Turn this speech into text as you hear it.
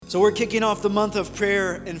So we're kicking off the month of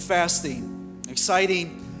prayer and fasting.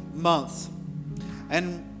 Exciting month.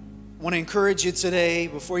 And I want to encourage you today,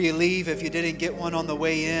 before you leave, if you didn't get one on the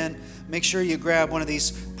way in, make sure you grab one of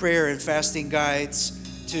these prayer and fasting guides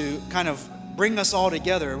to kind of bring us all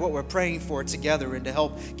together, what we're praying for together, and to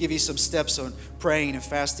help give you some steps on praying and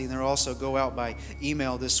fasting. They'll also go out by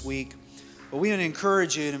email this week. But we want to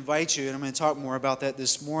encourage you and invite you, and I'm going to talk more about that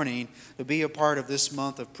this morning, to be a part of this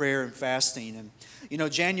month of prayer and fasting. And you know,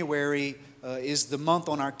 January is the month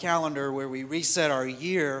on our calendar where we reset our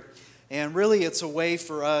year. And really, it's a way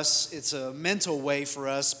for us, it's a mental way for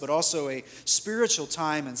us, but also a spiritual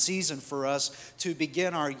time and season for us to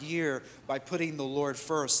begin our year by putting the Lord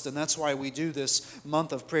first. And that's why we do this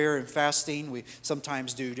month of prayer and fasting. We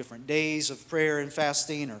sometimes do different days of prayer and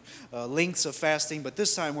fasting or lengths of fasting. But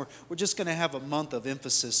this time, we're just going to have a month of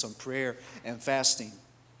emphasis on prayer and fasting.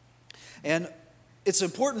 And it's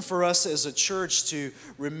important for us as a church to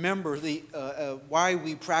remember why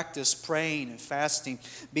we practice praying and fasting,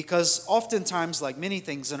 because oftentimes, like many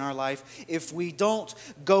things in our life, if we don't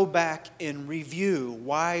go back and review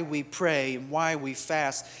why we pray and why we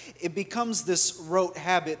fast, it becomes this rote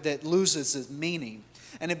habit that loses its meaning.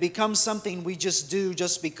 And it becomes something we just do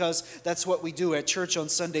just because that's what we do at church on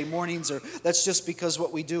Sunday mornings, or that's just because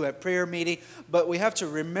what we do at prayer meeting. But we have to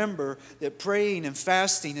remember that praying and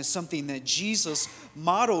fasting is something that Jesus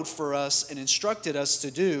modeled for us and instructed us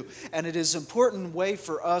to do. And it is an important way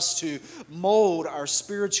for us to mold our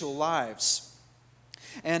spiritual lives.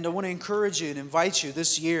 And I want to encourage you and invite you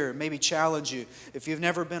this year, maybe challenge you. If you've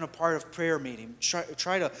never been a part of prayer meeting,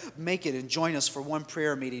 try to make it and join us for one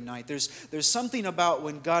prayer meeting night. There's something about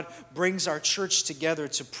when God brings our church together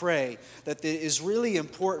to pray that it is really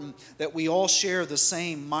important that we all share the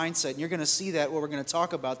same mindset. And you're going to see that what we're going to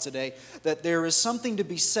talk about today, that there is something to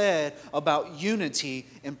be said about unity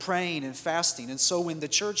in praying and fasting. And so when the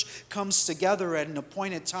church comes together at an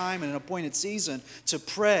appointed time and an appointed season to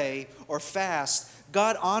pray or fast,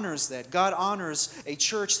 God honors that. God honors a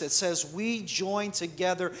church that says we join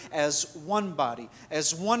together as one body,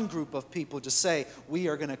 as one group of people to say we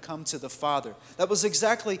are going to come to the Father. That was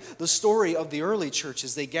exactly the story of the early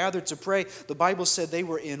churches. They gathered to pray. The Bible said they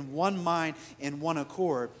were in one mind and one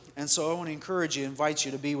accord. And so I want to encourage you, invite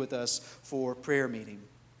you to be with us for prayer meeting.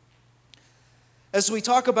 As we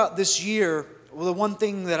talk about this year, well, the one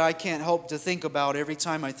thing that I can't help to think about every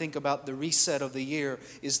time I think about the reset of the year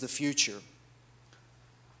is the future.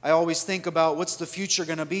 I always think about what's the future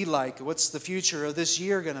going to be like? What's the future of this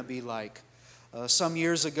year going to be like? Some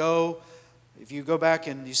years ago, if you go back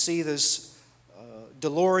and you see this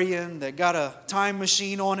DeLorean that got a time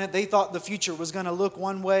machine on it, they thought the future was going to look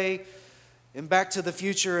one way. And Back to the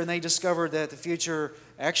Future, and they discovered that the future,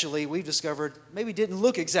 actually, we've discovered, maybe didn't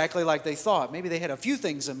look exactly like they thought. Maybe they had a few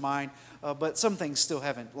things in mind, but some things still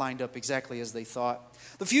haven't lined up exactly as they thought.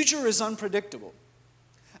 The future is unpredictable.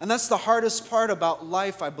 And that's the hardest part about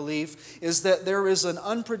life, I believe, is that there is an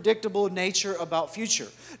unpredictable nature about future.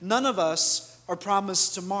 None of us are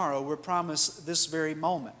promised tomorrow. We're promised this very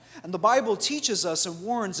moment. And the Bible teaches us and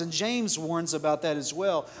warns, and James warns about that as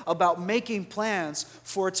well, about making plans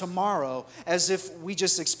for tomorrow as if we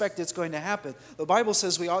just expect it's going to happen. The Bible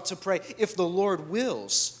says we ought to pray if the Lord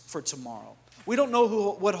wills for tomorrow. We don't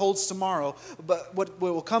know what holds tomorrow, but what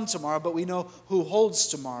will come tomorrow, but we know who holds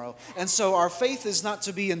tomorrow. And so our faith is not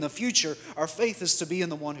to be in the future. Our faith is to be in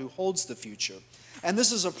the one who holds the future. And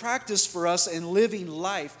this is a practice for us in living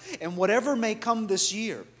life. And whatever may come this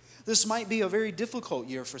year, this might be a very difficult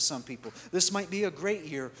year for some people. This might be a great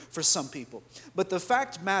year for some people. But the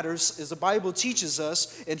fact matters is the Bible teaches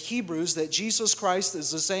us in Hebrews that Jesus Christ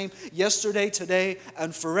is the same yesterday, today,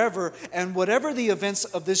 and forever. And whatever the events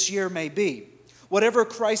of this year may be, whatever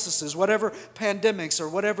crises, whatever pandemics, or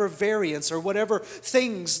whatever variants, or whatever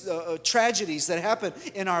things, tragedies that happen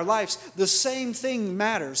in our lives, the same thing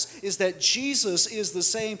matters, is that Jesus is the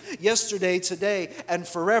same yesterday, today, and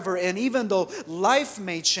forever. And even though life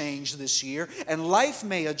may change this year, and life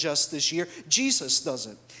may adjust this year, Jesus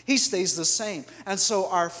doesn't. He stays the same. And so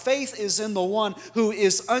our faith is in the one who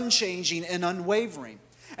is unchanging and unwavering.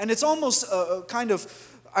 And it's almost kind of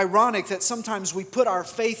ironic that sometimes we put our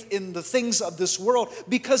faith in the things of this world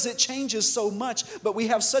because it changes so much, but we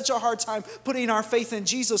have such a hard time putting our faith in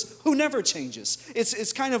Jesus who never changes.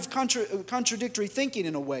 It's kind of contradictory thinking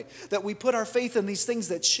in a way, that we put our faith in these things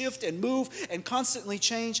that shift and move and constantly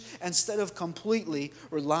change instead of completely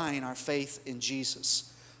relying our faith in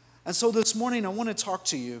Jesus. And so this morning I want to talk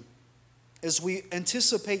to you as we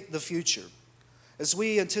anticipate the future, as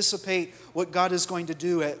we anticipate what God is going to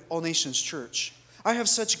do at All Nations Church. I have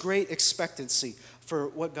such great expectancy for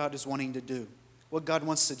what God is wanting to do. what God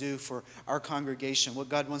wants to do for our congregation, what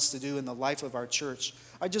God wants to do in the life of our church.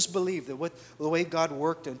 I just believe that the way God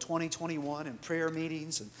worked in 2021 in prayer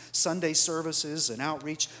meetings and Sunday services and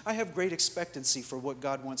outreach, I have great expectancy for what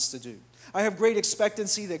God wants to do. I have great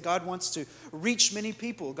expectancy that God wants to reach many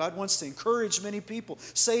people. God wants to encourage many people,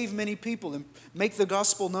 save many people, and make the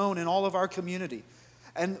gospel known in all of our community.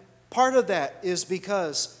 And part of that is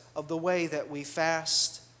because of the way that we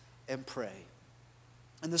fast and pray.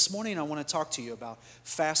 And this morning I want to talk to you about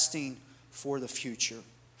fasting for the future.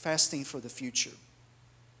 Fasting for the future.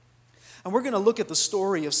 And we're going to look at the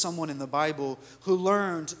story of someone in the Bible who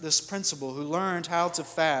learned this principle, who learned how to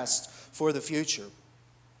fast for the future.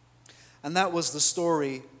 And that was the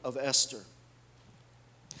story of Esther.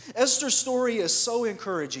 Esther's story is so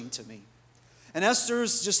encouraging to me. And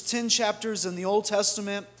Esther's just 10 chapters in the Old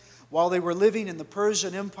Testament while they were living in the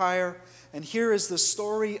Persian Empire. And here is the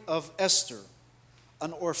story of Esther,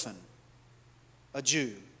 an orphan, a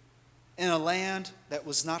Jew, in a land that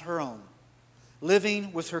was not her own,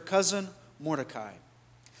 living with her cousin Mordecai.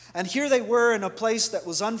 And here they were in a place that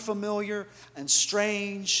was unfamiliar and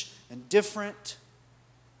strange and different,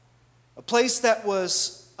 a place that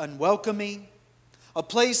was unwelcoming, a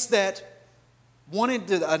place that wanted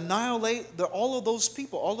to annihilate all of those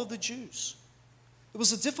people, all of the Jews. It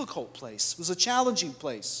was a difficult place. It was a challenging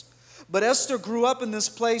place. But Esther grew up in this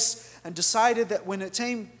place and decided that when it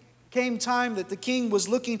came time that the king was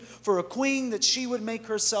looking for a queen, that she would make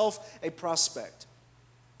herself a prospect.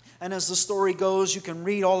 And as the story goes, you can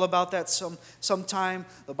read all about that sometime.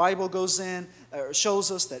 The Bible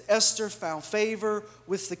shows us that Esther found favor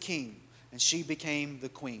with the king, and she became the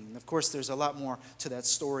queen. And of course, there's a lot more to that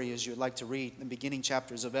story as you'd like to read in the beginning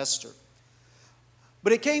chapters of Esther.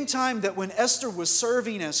 But it came time that when Esther was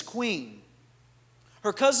serving as queen,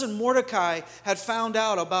 her cousin Mordecai had found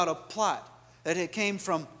out about a plot that it came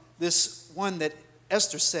from this one that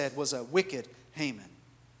Esther said was a wicked Haman.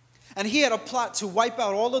 And he had a plot to wipe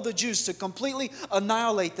out all of the Jews, to completely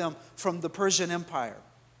annihilate them from the Persian Empire.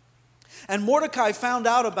 And Mordecai found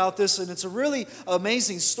out about this, and it's a really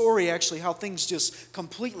amazing story, actually, how things just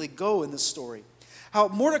completely go in this story. How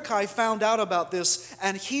Mordecai found out about this,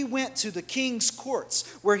 and he went to the king's courts,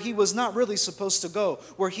 where he was not really supposed to go,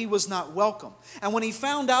 where he was not welcome. And when he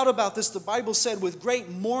found out about this, the Bible said, with great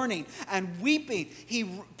mourning and weeping, he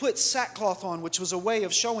put sackcloth on, which was a way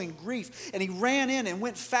of showing grief. And he ran in and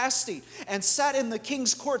went fasting and sat in the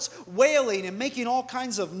king's courts, wailing and making all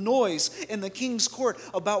kinds of noise in the king's court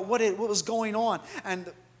about what was going on. And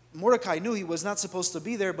Mordecai knew he was not supposed to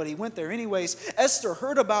be there, but he went there anyways. Esther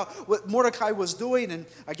heard about what Mordecai was doing, and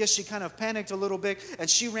I guess she kind of panicked a little bit, and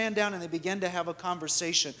she ran down and they began to have a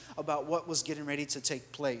conversation about what was getting ready to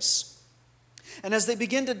take place. And as they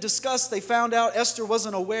began to discuss, they found out Esther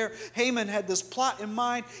wasn't aware. Haman had this plot in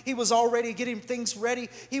mind. He was already getting things ready.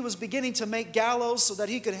 He was beginning to make gallows so that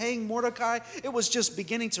he could hang Mordecai. It was just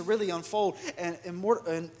beginning to really unfold. And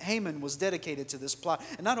Haman was dedicated to this plot.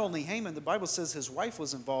 And not only Haman, the Bible says his wife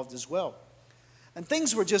was involved as well. And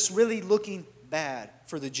things were just really looking bad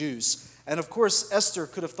for the Jews. And of course, Esther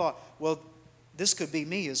could have thought, well, this could be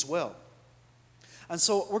me as well. And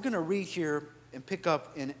so we're going to read here and pick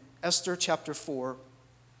up in Esther chapter 4,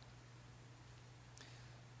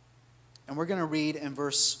 and we're going to read in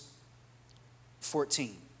verse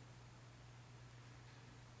 14.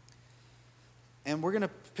 And we're going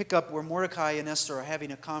to pick up where Mordecai and Esther are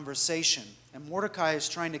having a conversation, and Mordecai is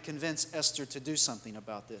trying to convince Esther to do something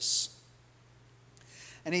about this.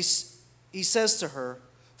 And he says to her,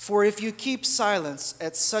 "For if you keep silence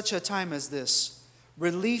at such a time as this,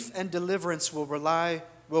 relief and deliverance will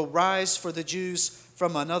rise for the Jews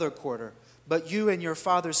from another quarter, but you and your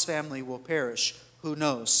father's family will perish. Who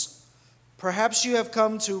knows? Perhaps you have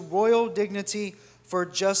come to royal dignity for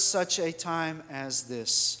just such a time as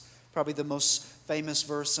this." Probably the most famous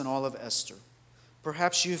verse in all of Esther.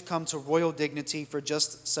 Perhaps you've come to royal dignity for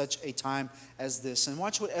just such a time as this. And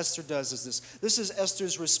watch what Esther does is this. This is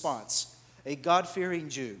Esther's response, a God-fearing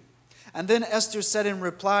Jew. And then Esther said in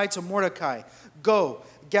reply to Mordecai, "Go,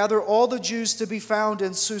 gather all the Jews to be found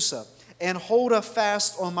in Susa, and hold a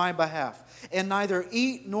fast on my behalf, and neither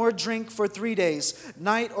eat nor drink for 3 days,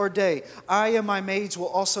 night or day. I and my maids will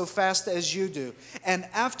also fast as you do. And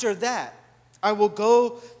after that, I will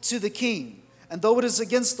go to the king. And though it is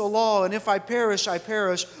against the law, and if I perish, I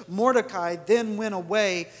perish." Mordecai then went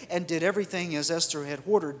away and did everything as Esther had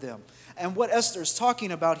ordered them. And what Esther is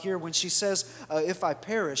talking about here when she says, if I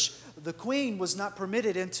perish, the queen was not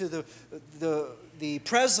permitted into the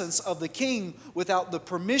presence of the king without the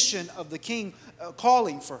permission of the king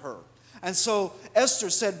calling for her. And so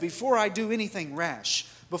Esther said, before I do anything rash,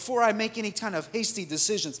 Before I make any kind of hasty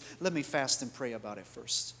decisions, let me fast and pray about it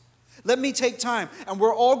first. Let me take time, and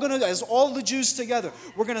we're all going to, as all the Jews together,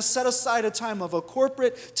 we're going to set aside a time of a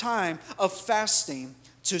corporate time of fasting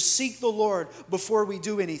to seek the Lord before we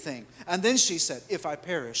do anything. And then she said, if I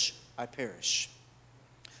perish, I perish.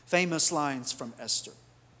 Famous lines from Esther.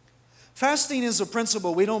 Fasting is a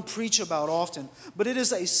principle we don't preach about often, but it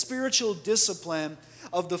is a spiritual discipline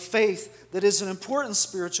of the faith that is an important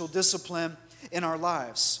spiritual discipline in our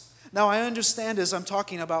lives. Now, I understand as I'm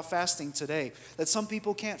talking about fasting today that some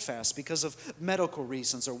people can't fast because of medical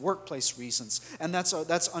reasons or workplace reasons, and that's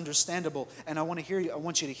understandable. And I want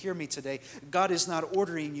you to hear me today. God is not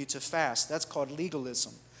ordering you to fast. That's called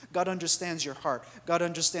legalism. God understands your heart. God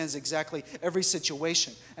understands exactly every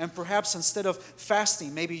situation. And perhaps instead of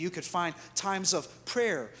fasting, maybe you could find times of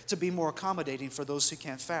prayer to be more accommodating for those who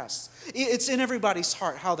can't fast. It's in everybody's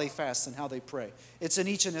heart how they fast and how they pray. It's in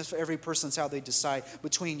each and every person's how they decide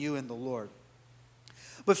between you and the Lord.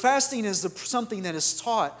 But fasting is something that is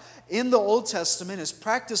taught in the Old Testament, is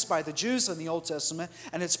practiced by the Jews in the Old Testament,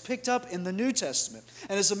 and it's picked up in the New Testament.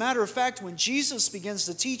 And as a matter of fact, when Jesus begins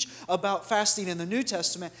to teach about fasting in the New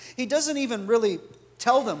Testament, he doesn't even really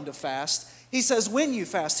tell them to fast. He says, when you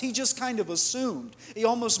fast. He just kind of assumed. He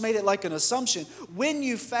almost made it like an assumption. When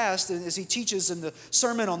you fast, and as he teaches in the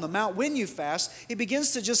Sermon on the Mount, when you fast, he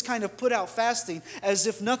begins to just kind of put out fasting as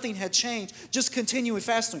if nothing had changed. Just continuing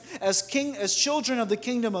fasting. As children of the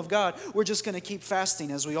kingdom of God, we're just going to keep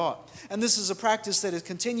fasting as we ought. And this is a practice that has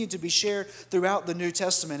continued to be shared throughout the New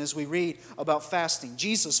Testament as we read about fasting.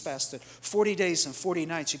 Jesus fasted 40 days and 40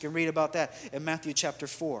 nights. You can read about that in Matthew chapter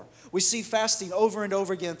 4. We see fasting over and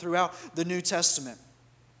over again throughout the New Testament.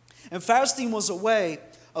 And fasting was a way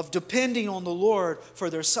of depending on the Lord for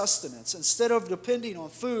their sustenance. Instead of depending on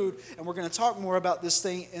food, and we're going to talk more about this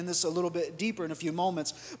thing in this a little bit deeper in a few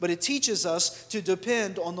moments, but it teaches us to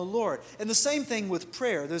depend on the Lord. And the same thing with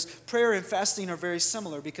prayer. Prayer and fasting are very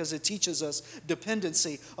similar because it teaches us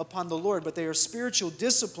dependency upon the Lord, but they are spiritual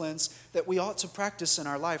disciplines that we ought to practice in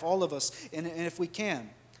our life, all of us, and if we can.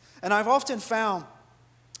 And I've often found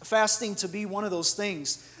fasting to be one of those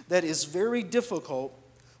things that is very difficult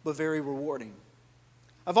but very rewarding.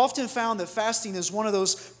 I've often found that fasting is one of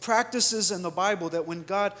those practices in the Bible that when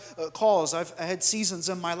God calls, I had seasons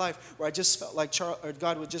in my life where I just felt like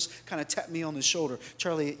God would just kind of tap me on the shoulder.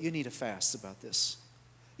 Charlie, you need to fast about this.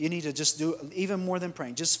 You need to just do even more than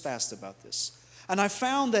praying, just fast about this. And I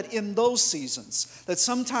found that in those seasons, that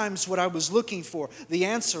sometimes what I was looking for, the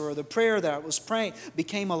answer or the prayer that I was praying,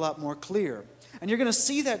 became a lot more clear. And you're going to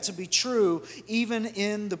see that to be true even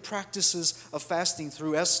in the practices of fasting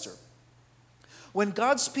through Esther. When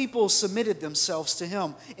God's people submitted themselves to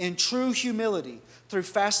him in true humility through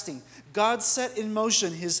fasting, God set in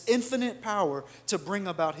motion his infinite power to bring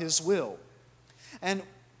about his will. And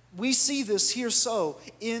we see this here so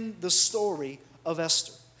in the story of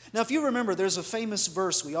Esther. Now, if you remember, there's a famous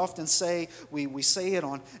verse we often say. We say it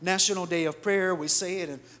on National Day of Prayer. We say it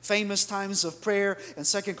in famous times of prayer in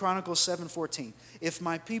 2 Chronicles 7:14. If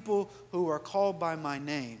my people who are called by my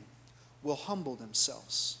name will humble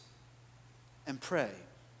themselves and pray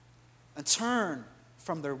and turn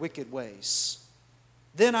from their wicked ways,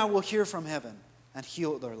 then I will hear from heaven and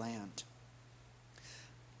heal their land.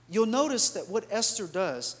 You'll notice that what Esther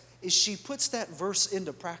does is she puts that verse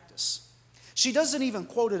into practice. She doesn't even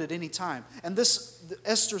quote it at any time. And the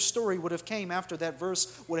Esther story would have came after that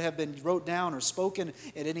verse would have been wrote down or spoken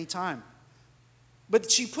at any time.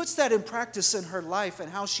 But she puts that in practice in her life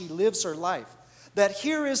and how she lives her life. That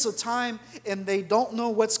here is a time and they don't know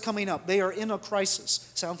what's coming up. They are in a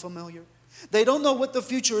crisis. Sound familiar? They don't know what the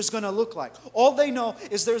future is going to look like. All they know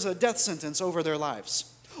is there's a death sentence over their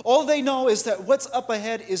lives. All they know is that what's up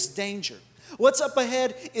ahead is danger. What's up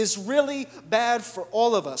ahead is really bad for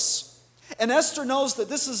all of us. And Esther knows that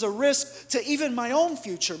this is a risk to even my own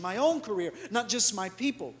future, my own career, not just my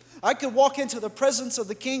people. I could walk into the presence of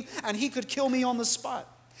the king and he could kill me on the spot.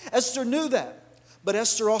 Esther knew that. But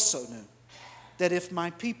Esther also knew that if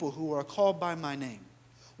my people who are called by my name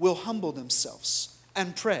will humble themselves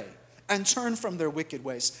and pray and turn from their wicked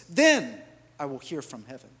ways, then I will hear from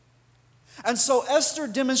heaven. And so Esther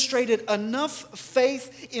demonstrated enough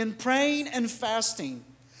faith in praying and fasting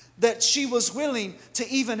that she was willing to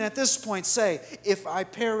even at this point say, if I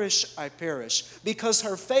perish, I perish. Because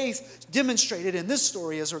her faith demonstrated in this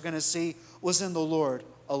story, as we're going to see, was in the Lord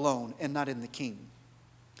alone and not in the king.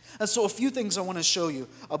 And so a few things I want to show you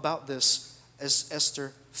about this as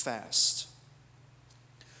Esther fasts.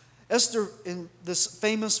 Esther, in this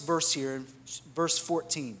famous verse here, in verse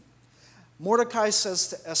 14, Mordecai says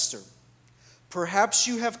to Esther, perhaps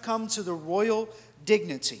you have come to the royal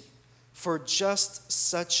dignity for just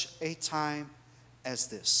such a time as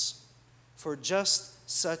this. For just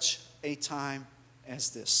such a time as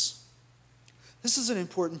this. This is an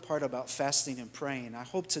important part about fasting and praying. I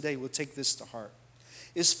hope today we'll take this to heart.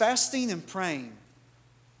 Is fasting and praying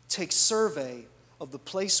takes survey of the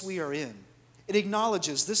place we are in. It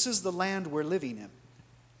acknowledges this is the land we're living in.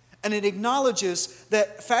 And it acknowledges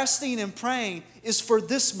that fasting and praying is for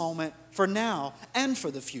this moment, for now, and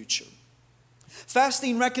for the future.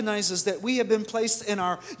 Fasting recognizes that we have been placed in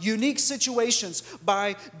our unique situations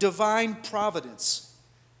by divine providence.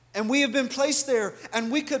 And we have been placed there,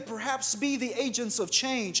 and we could perhaps be the agents of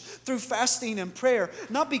change through fasting and prayer.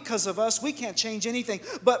 Not because of us, we can't change anything,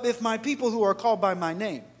 but if my people who are called by my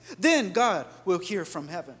name, then God will hear from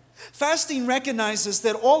heaven. Fasting recognizes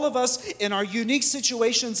that all of us in our unique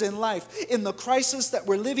situations in life, in the crisis that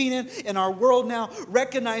we're living in our world now,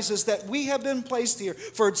 recognizes that we have been placed here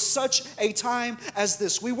for such a time as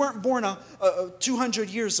this. We weren't born 200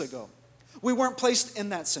 years ago. We weren't placed in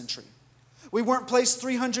that century. We weren't placed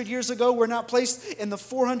 300 years ago. We're not placed in the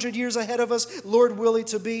 400 years ahead of us, Lord willing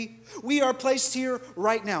to be. We are placed here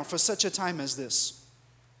right now for such a time as this.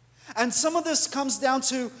 And some of this comes down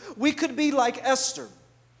to we could be like Esther.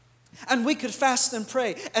 And we could fast and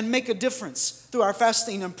pray and make a difference through our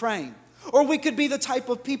fasting and praying. Or we could be the type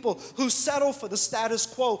of people who settle for the status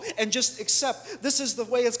quo and just accept this is the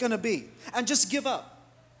way it's going to be and just give up.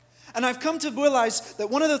 And I've come to realize that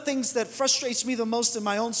one of the things that frustrates me the most in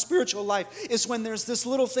my own spiritual life is when there's this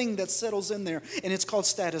little thing that settles in there, and it's called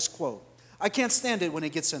status quo. I can't stand it when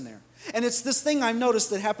it gets in there. And it's this thing I've noticed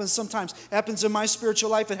that happens sometimes. It happens in my spiritual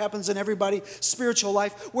life. It happens in everybody's spiritual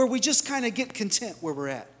life, where we just kind of get content where we're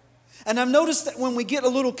at. And I've noticed that when we get a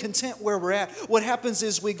little content where we're at, what happens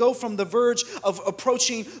is we go from the verge of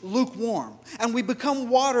approaching lukewarm. And we become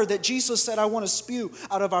water that Jesus said, I want to spew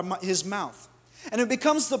out of his mouth. And it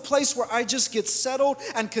becomes the place where I just get settled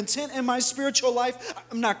and content in my spiritual life.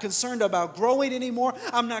 I'm not concerned about growing anymore.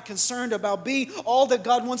 I'm not concerned about being all that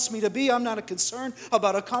God wants me to be. I'm not concerned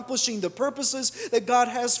about accomplishing the purposes that God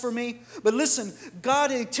has for me. But listen,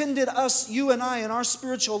 God intended us, you and I, in our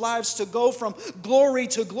spiritual lives to go from glory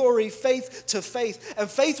to glory, faith to faith. And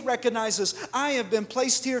faith recognizes I have been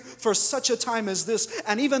placed here for such a time as this.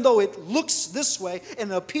 And even though it looks this way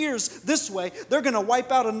and appears this way, they're going to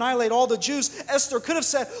wipe out, annihilate all the Jews. Esther could have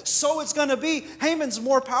said, so it's going to be. Haman's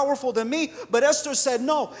more powerful than me. But Esther said,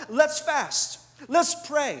 no, let's fast. Let's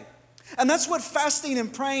pray. And that's what fasting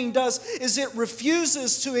and praying does, is it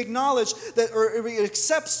refuses to acknowledge that, or it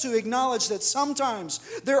accepts to acknowledge that sometimes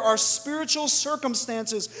there are spiritual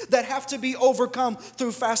circumstances that have to be overcome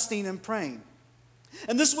through fasting and praying.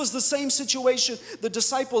 And this was the same situation the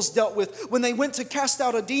disciples dealt with when they went to cast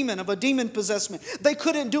out a demon of a demon possessment. They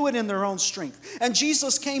couldn't do it in their own strength. And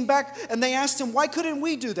Jesus came back and they asked him, why couldn't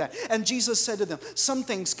we do that? And Jesus said to them, some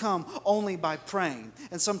things come only by praying.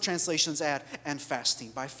 And some translations add, and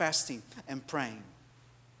fasting, by fasting and praying.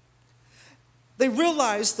 They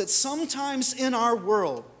realized that sometimes in our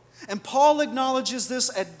world, and Paul acknowledges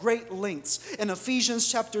this at great lengths in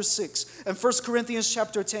Ephesians chapter 6 and 1 Corinthians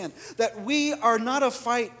chapter 10, that we are not a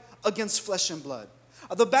fight against flesh and blood.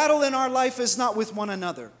 The battle in our life is not with one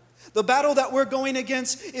another. The battle that we're going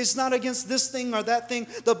against is not against this thing or that thing.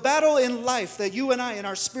 The battle in life that you and I, in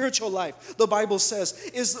our spiritual life, the Bible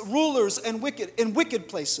says, is rulers and wicked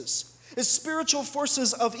places. It's spiritual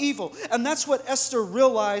forces of evil. And that's what Esther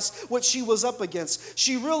realized what she was up against.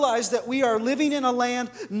 She realized that we are living in a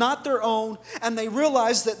land not their own, and they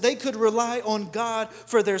realized that they could rely on God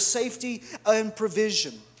for their safety and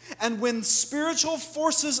provision. And when spiritual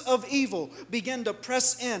forces of evil began to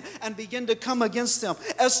press in and begin to come against them,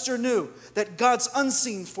 Esther knew that God's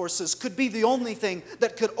unseen forces could be the only thing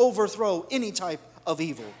that could overthrow any type of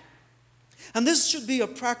evil. And this should be a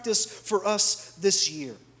practice for us this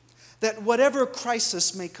year. That whatever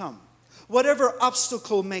crisis may come, whatever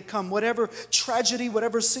obstacle may come, whatever tragedy,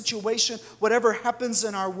 whatever situation, whatever happens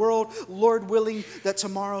in our world, Lord willing, that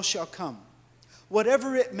tomorrow shall come.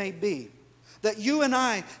 Whatever it may be, that you and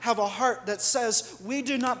I have a heart that says we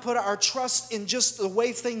do not put our trust in just the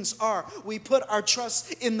way things are. We put our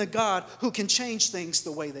trust in the God who can change things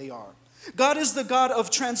the way they are. God is the God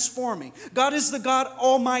of transforming. God is the God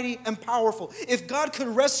almighty and powerful. If God could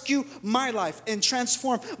rescue my life and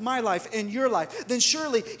transform my life and your life, then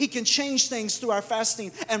surely he can change things through our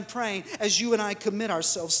fasting and praying as you and I commit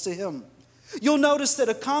ourselves to him. You'll notice that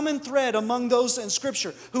a common thread among those in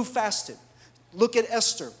Scripture who fasted, Look at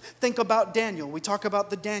Esther. Think about Daniel. We talk about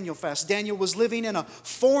the Daniel fast. Daniel was living in a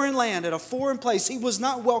foreign land, at a foreign place. He was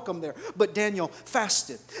not welcome there, but Daniel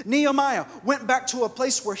fasted. Nehemiah went back to a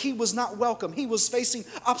place where he was not welcome. He was facing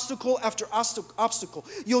obstacle after obstacle.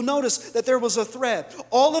 You'll notice that there was a thread.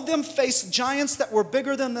 All of them faced giants that were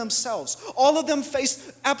bigger than themselves. All of them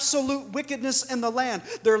faced absolute wickedness in the land.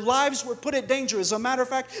 Their lives were put at danger. As a matter of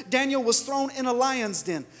fact, Daniel was thrown in a lion's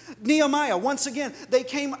den. Nehemiah, once again, they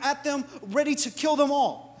came at them ready to kill them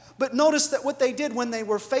all. But notice that what they did when they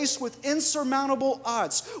were faced with insurmountable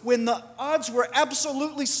odds, when the odds were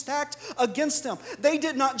absolutely stacked against them, they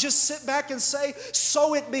did not just sit back and say,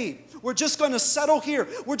 so it be. We're just going to settle here.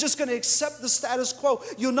 We're just going to accept the status quo.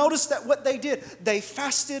 You'll notice that what they did, they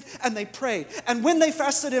fasted and they prayed. And when they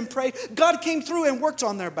fasted and prayed, God came through and worked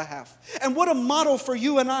on their behalf. And what a model for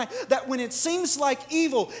you and I, that when it seems like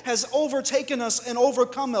evil has overtaken us and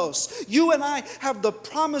overcome us, you and I have the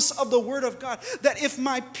promise of the Word of God, that if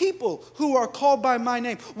my people who are called by my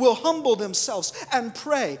name will humble themselves and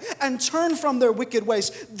pray and turn from their wicked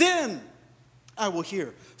ways, then I will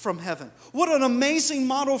hear from heaven. What an amazing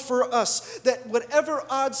model for us, that whatever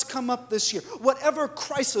odds come up this year, whatever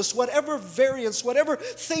crisis, whatever variance, whatever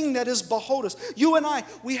thing that is behold us, you and I,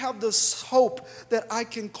 we have this hope that I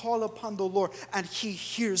can call upon the Lord and He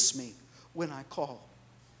hears me when I call.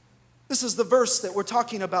 This is the verse that we're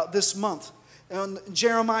talking about this month. And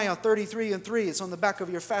Jeremiah 33:3, it's on the back of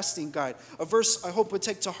your fasting guide. A verse I hope would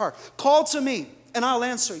take to heart. Call to me, and I'll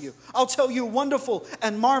answer you. I'll tell you wonderful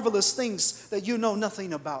and marvelous things that you know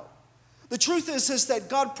nothing about. The truth is that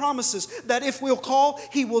God promises that if we'll call,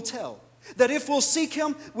 He will tell. That if we'll seek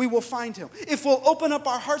Him, we will find Him. If we'll open up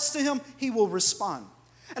our hearts to Him, He will respond.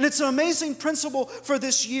 And it's an amazing principle for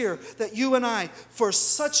this year that you and I, for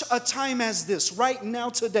such a time as this, right now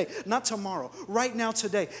today, not tomorrow, right now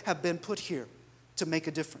today, have been put here to make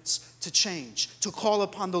a difference, to change, to call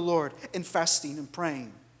upon the Lord in fasting and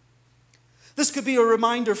praying. This could be a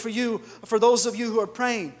reminder for you, for those of you who are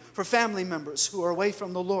praying for family members who are away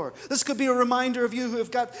from the Lord. This could be a reminder of you who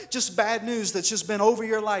have got just bad news that's just been over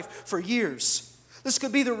your life for years. This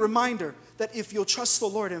could be the reminder that if you'll trust the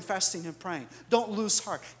Lord in fasting and praying, don't lose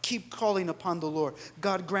heart. Keep calling upon the Lord.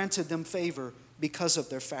 God granted them favor because of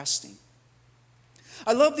their fasting.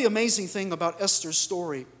 I love the amazing thing about Esther's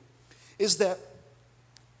story is that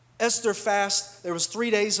Esther fasts. There was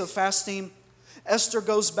 3 days of fasting. Esther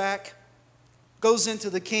goes back, goes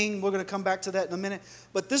into the king. We're going to come back to that in a minute.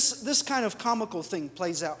 But this kind of comical thing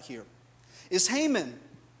plays out here. Is Haman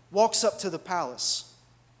walks up to the palace.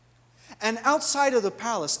 And outside of the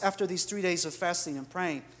palace, after these 3 days of fasting and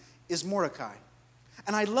praying, is Mordecai.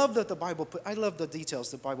 And I love that I love the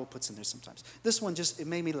details the Bible puts in there sometimes. This one it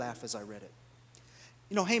made me laugh as I read it.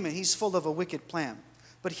 You know, Haman, he's full of a wicked plan.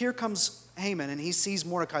 But here comes Haman and he sees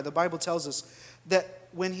Mordecai. The Bible tells us that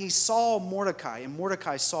when he saw Mordecai and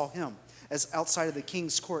Mordecai saw him as outside of the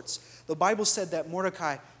king's courts, the Bible said that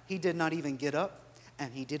Mordecai, he did not even get up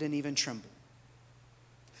and he didn't even tremble.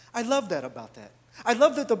 I love that about that. I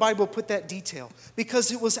love that the Bible put that detail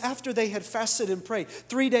because it was after they had fasted and prayed.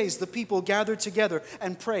 3 days the people gathered together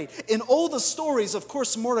and prayed. In all the stories, of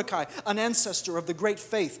course, Mordecai, an ancestor of the great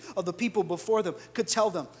faith of the people before them, could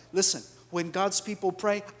tell them, listen, when God's people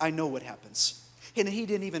pray, I know what happens. And he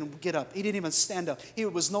didn't even get up. He didn't even stand up. There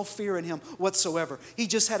was no fear in him whatsoever. He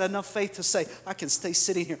just had enough faith to say, I can stay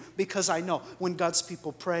sitting here because I know when God's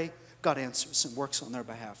people pray, God answers and works on their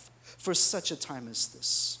behalf for such a time as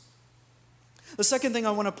this. The second thing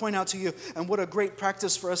I want to point out to you, and what a great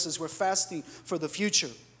practice for us as we're fasting for the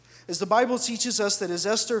future, is the Bible teaches us that as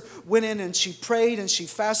Esther went in and she prayed and she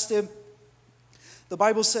fasted, the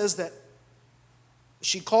Bible says that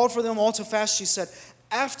she called for them all to fast. She said,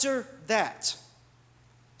 after that,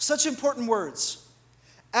 such important words.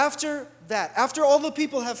 After that, after all the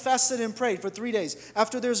people have fasted and prayed for 3 days,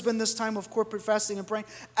 after there's been this time of corporate fasting and praying,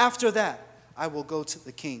 after that, I will go to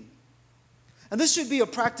the king. And this should be a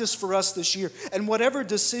practice for us this year. And whatever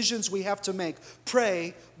decisions we have to make,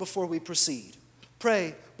 pray before we proceed.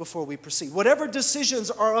 Pray before we proceed. Whatever decisions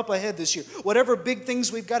are up ahead this year, whatever big things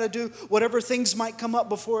we've got to do, whatever things might come up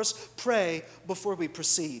before us, pray before we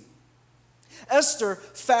proceed. Esther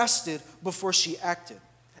fasted before she acted.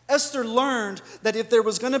 Esther learned that if there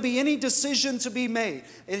was going to be any decision to be made,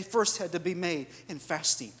 it first had to be made in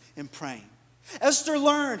fasting and praying. Esther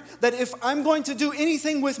learned that if I'm going to do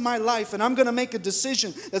anything with my life and I'm going to make a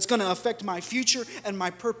decision that's going to affect my future and my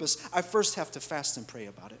purpose, I first have to fast and pray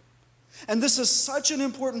about it. And this is such an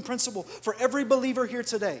important principle for every believer here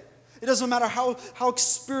today. It doesn't matter how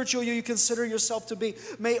spiritual you consider yourself to be.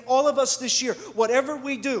 May all of us this year, whatever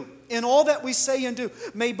we do, in all that we say and do,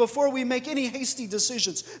 may before we make any hasty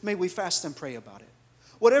decisions, may we fast and pray about it.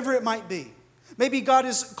 Whatever it might be. Maybe God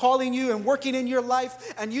is calling you and working in your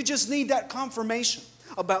life, and you just need that confirmation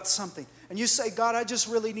about something. And you say, God, I just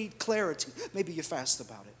really need clarity. Maybe you fast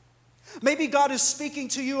about it. Maybe God is speaking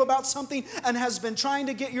to you about something and has been trying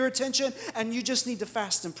to get your attention, and you just need to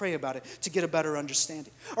fast and pray about it to get a better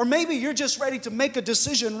understanding. Or maybe you're just ready to make a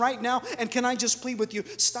decision right now, and can I just plead with you,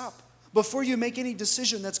 stop. Before you make any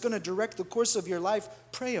decision that's going to direct the course of your life,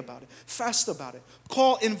 pray about it, fast about it.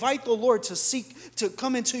 Invite the Lord to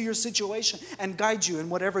come into your situation and guide you in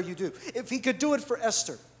whatever you do. If He could do it for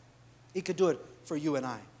Esther, He could do it for you and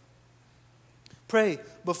I. Pray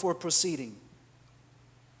before proceeding.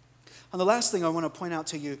 And the last thing I want to point out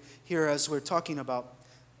to you here as we're talking about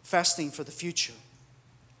fasting for the future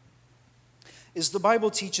is the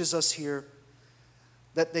Bible teaches us here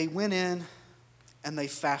that they went in and they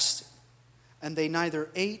fasted. And they neither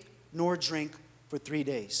ate nor drank for 3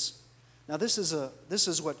 days. Now this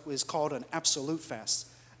is what is called an absolute fast.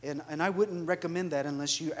 And I wouldn't recommend that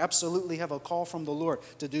unless you absolutely have a call from the Lord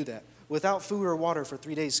to do that. Without food or water for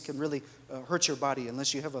 3 days can really hurt your body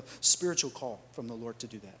unless you have a spiritual call from the Lord to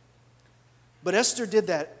do that. But Esther did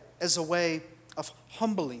that as a way of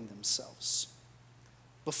humbling themselves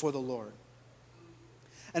before the Lord.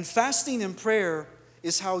 And fasting and prayer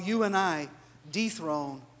is how you and I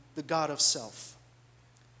dethrone the God of self.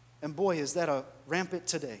 And boy, is that a rampant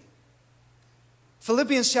today.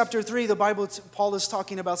 Philippians chapter 3, the Bible, Paul is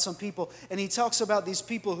talking about some people, and he talks about these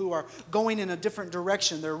people who are going in a different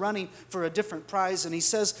direction. They're running for a different prize, and he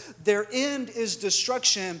says, their end is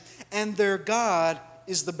destruction, and their God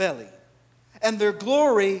is the belly. And their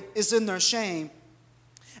glory is in their shame,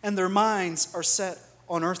 and their minds are set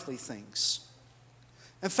on earthly things.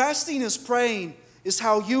 And fasting is praying is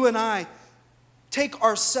how you and I take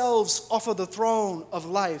ourselves off of the throne of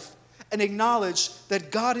life and acknowledge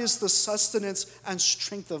that God is the sustenance and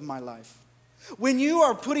strength of my life. When you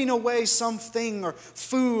are putting away something or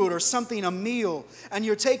food or something, a meal, and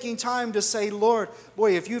you're taking time to say, Lord,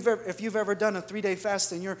 boy, if you've ever done a 3-day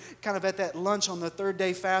fast and you're kind of at that lunch on the 3rd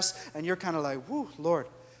day fast and you're kind of like, whoo, Lord,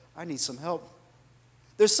 I need some help.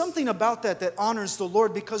 There's something about that honors the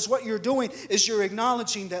Lord, because what you're doing is you're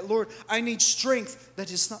acknowledging that, Lord, I need strength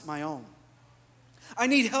that is not my own. I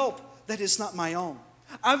need help that is not my own.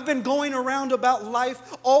 I've been going around about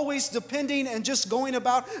life, always depending and just going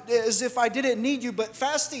about as if I didn't need you. But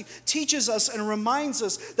fasting teaches us and reminds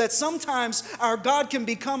us that sometimes our God can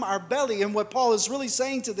become our belly. And what Paul is really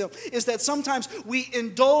saying to them is that sometimes we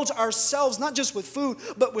indulge ourselves, not just with food,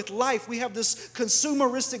 but with life. We have this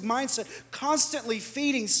consumeristic mindset, constantly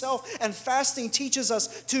feeding self. And fasting teaches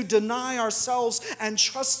us to deny ourselves and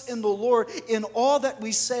trust in the Lord in all that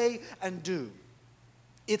we say and do.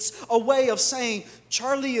 It's a way of saying,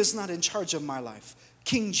 Charlie is not in charge of my life.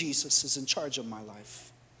 King Jesus is in charge of my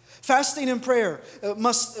life. Fasting and prayer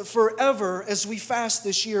must forever, as we fast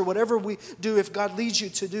this year, whatever we do, if God leads you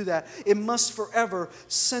to do that, it must forever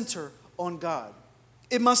center on God.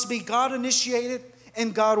 It must be God initiated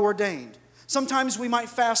and God ordained. Sometimes we might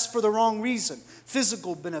fast for the wrong reason.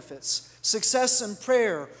 Physical benefits, success in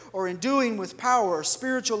prayer, or in doing with power, or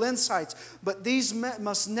spiritual insights. But these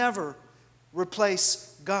must never replace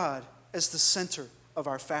God as the center of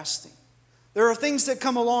our fasting. There are things that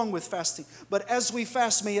come along with fasting, but as we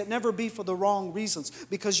fast, may it never be for the wrong reasons,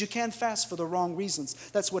 because you can't fast for the wrong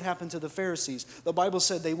reasons. That's what happened to the Pharisees. The Bible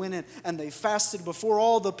said they went in and they fasted before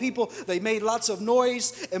all the people. They made lots of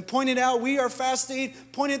noise and pointed out, we are fasting,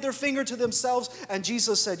 pointed their finger to themselves, and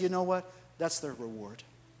Jesus said, you know what? That's their reward.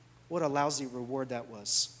 What a lousy reward that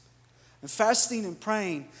was. And fasting and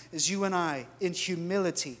praying is you and I in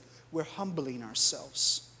humility. We're humbling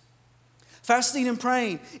ourselves. Fasting and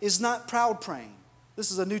praying is not proud praying.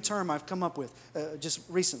 This is a new term I've come up with just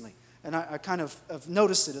recently. And I kind of have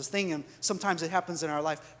noticed it as a thing, and sometimes it happens in our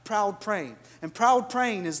life. Proud praying. And proud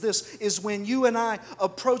praying is when you and I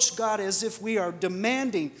approach God as if we are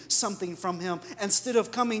demanding something from Him, instead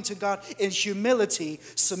of coming to God in humility,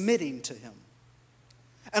 submitting to Him.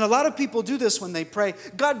 And a lot of people do this when they pray.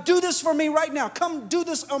 God, do this for me right now. Come do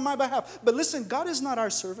this on my behalf. But listen, God is not our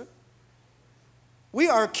servant. We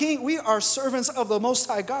are king. We are servants of the Most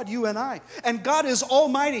High God, you and I. And God is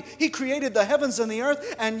almighty. He created the heavens and the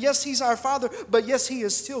earth. And yes, He's our Father. But yes, He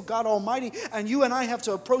is still God Almighty. And you and I have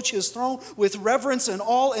to approach His throne with reverence and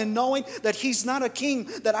awe, and knowing that He's not a king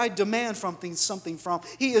that I demand something from.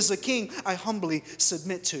 He is a king I humbly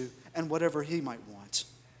submit to, and whatever He might want.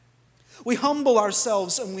 We humble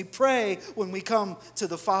ourselves and we pray when we come to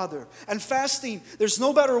the Father. And fasting, there's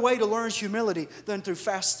no better way to learn humility than through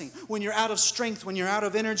fasting. When you're out of strength, when you're out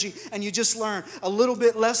of energy, and you just learn a little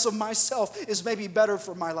bit less of myself is maybe better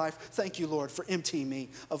for my life. Thank you, Lord, for emptying me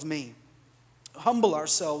of me. Humble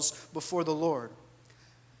ourselves before the Lord.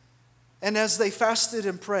 And as they fasted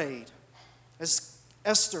and prayed, as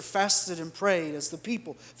Esther fasted and prayed, as the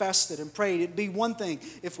people fasted and prayed, it'd be one thing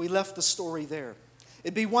if we left the story there.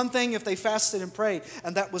 It'd be one thing if they fasted and prayed,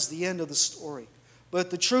 and that was the end of the story. But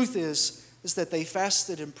the truth is that they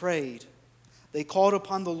fasted and prayed. They called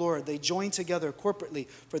upon the Lord. They joined together corporately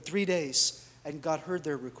for 3 days, and God heard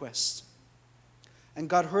their request. And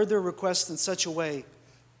God heard their request in such a way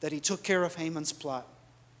that He took care of Haman's plot.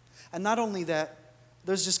 And not only that,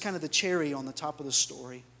 there's just kind of the cherry on the top of the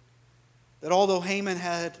story. That although Haman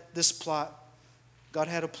had this plot, God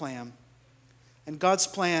had a plan. And God's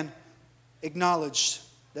plan acknowledged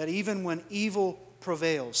that even when evil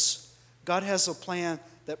prevails, God has a plan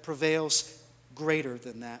that prevails greater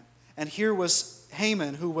than that. And here was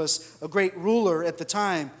Haman, who was a great ruler at the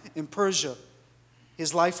time in Persia.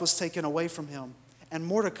 His life was taken away from him, and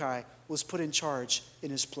Mordecai was put in charge in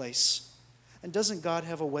his place. And doesn't God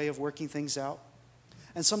have a way of working things out?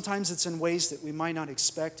 And sometimes it's in ways that we might not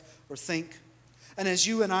expect or think. And as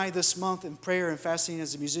you and I this month in prayer and fasting,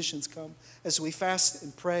 as the musicians come, as we fast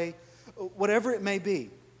and pray, whatever it may be,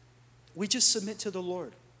 we just submit to the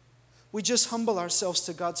Lord. We just humble ourselves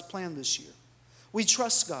to God's plan this year. We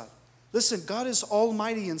trust God. Listen, God is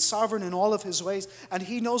almighty and sovereign in all of His ways, and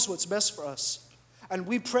He knows what's best for us. And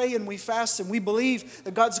we pray and we fast and we believe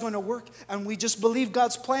that God's going to work, and we just believe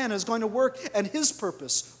God's plan is going to work and His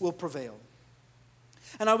purpose will prevail.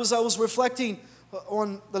 And I was reflecting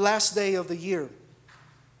on the last day of the year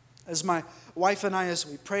as my wife and I, as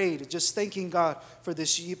we prayed, just thanking God for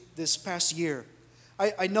this past year.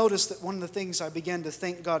 I noticed that one of the things I began to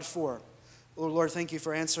thank God for, oh Lord, thank you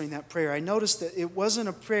for answering that prayer. I noticed that it wasn't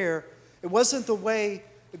a prayer, it wasn't the way,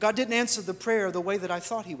 God didn't answer the prayer the way that I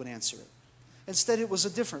thought He would answer it. Instead, it was a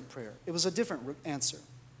different prayer. It was a different answer.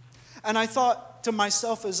 And I thought to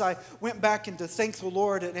myself as I went back and to thank the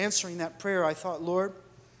Lord and answering that prayer, I thought, Lord,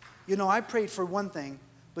 you know, I prayed for one thing,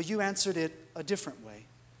 but you answered it a different way.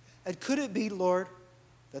 And could it be, Lord,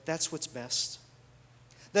 that that's what's best?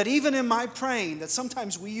 That even in my praying, that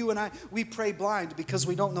sometimes you and I, we pray blind because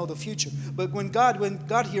we don't know the future. But when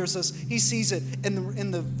God hears us, He sees it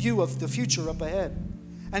in the view of the future up ahead.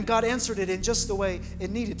 And God answered it in just the way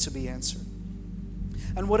it needed to be answered.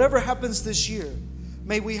 And whatever happens this year,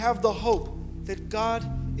 may we have the hope that God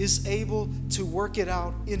is able to work it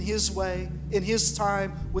out in His way, in His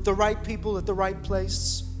time, with the right people at the right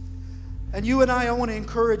place. And you and I want to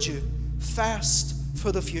encourage you, fast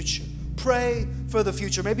for the future. Pray for the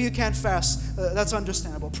future. Maybe you can't fast. That's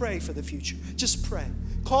understandable. Pray for the future. Just pray.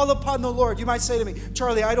 Call upon the Lord. You might say to me,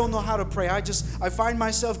 Charlie, I don't know how to pray. I find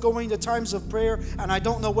myself going to times of prayer and I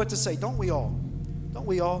don't know what to say. Don't we all? Don't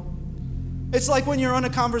we all? It's like when you're on a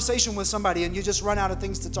conversation with somebody and you just run out of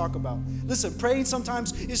things to talk about. Listen, praying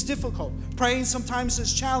sometimes is difficult. Praying sometimes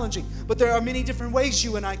is challenging. But there are many different ways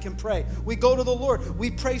you and I can pray. We go to the Lord.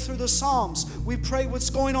 We pray through the Psalms. We pray what's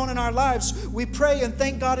going on in our lives. We pray and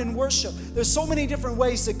thank God in worship. There's so many different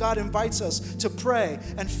ways that God invites us to pray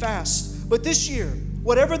and fast. But this year,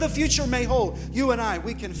 whatever the future may hold, you and I,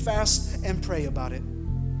 we can fast and pray about it.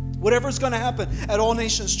 Whatever's going to happen at All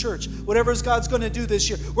Nations Church, whatever God's going to do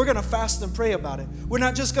this year, we're going to fast and pray about it. We're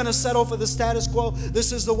not just going to settle for the status quo.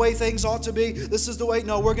 This is the way things ought to be. This is the way.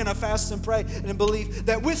 No, we're going to fast and pray and believe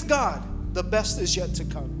that with God, the best is yet to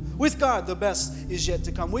come. With God, the best is yet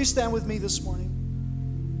to come. Will you stand with me this morning?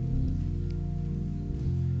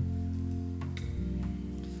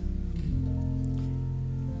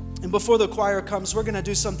 And before the choir comes, we're going to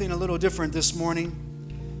do something a little different this morning.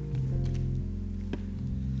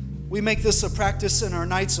 We make this a practice in our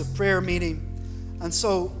nights of prayer meeting. And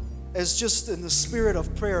so, as just in the spirit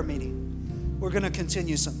of prayer meeting, we're going to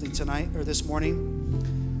continue something tonight or this morning.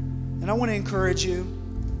 And I want to encourage you,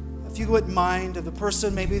 if you wouldn't mind, of the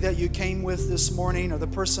person maybe that you came with this morning or the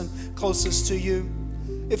person closest to you,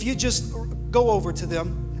 if you just go over to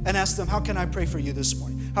them and ask them, how can I pray for you this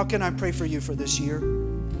morning? How can I pray for you for this year?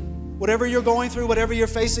 Whatever you're going through, whatever you're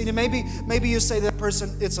facing, and maybe you say to that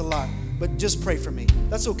person, it's a lot, but just pray for me.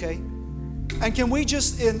 That's okay. And can we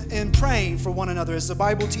just, in praying for one another, as the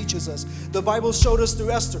Bible teaches us, the Bible showed us through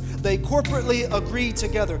Esther, they corporately agreed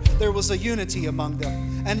together. There was a unity among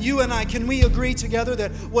them. And you and I, can we agree together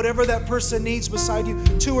that whatever that person needs beside you,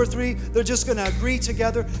 2 or 3, they're just going to agree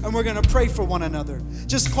together and we're going to pray for one another.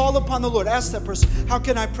 Just call upon the Lord. Ask that person, how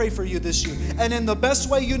can I pray for you this year? And in the best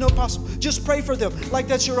way you know possible, just pray for them like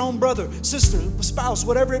that's your own brother, sister, spouse,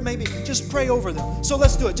 whatever it may be. Just pray over them. So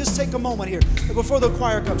let's do it. Just take a moment here before the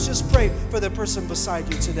choir comes. Just pray for the person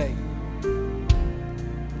beside you today.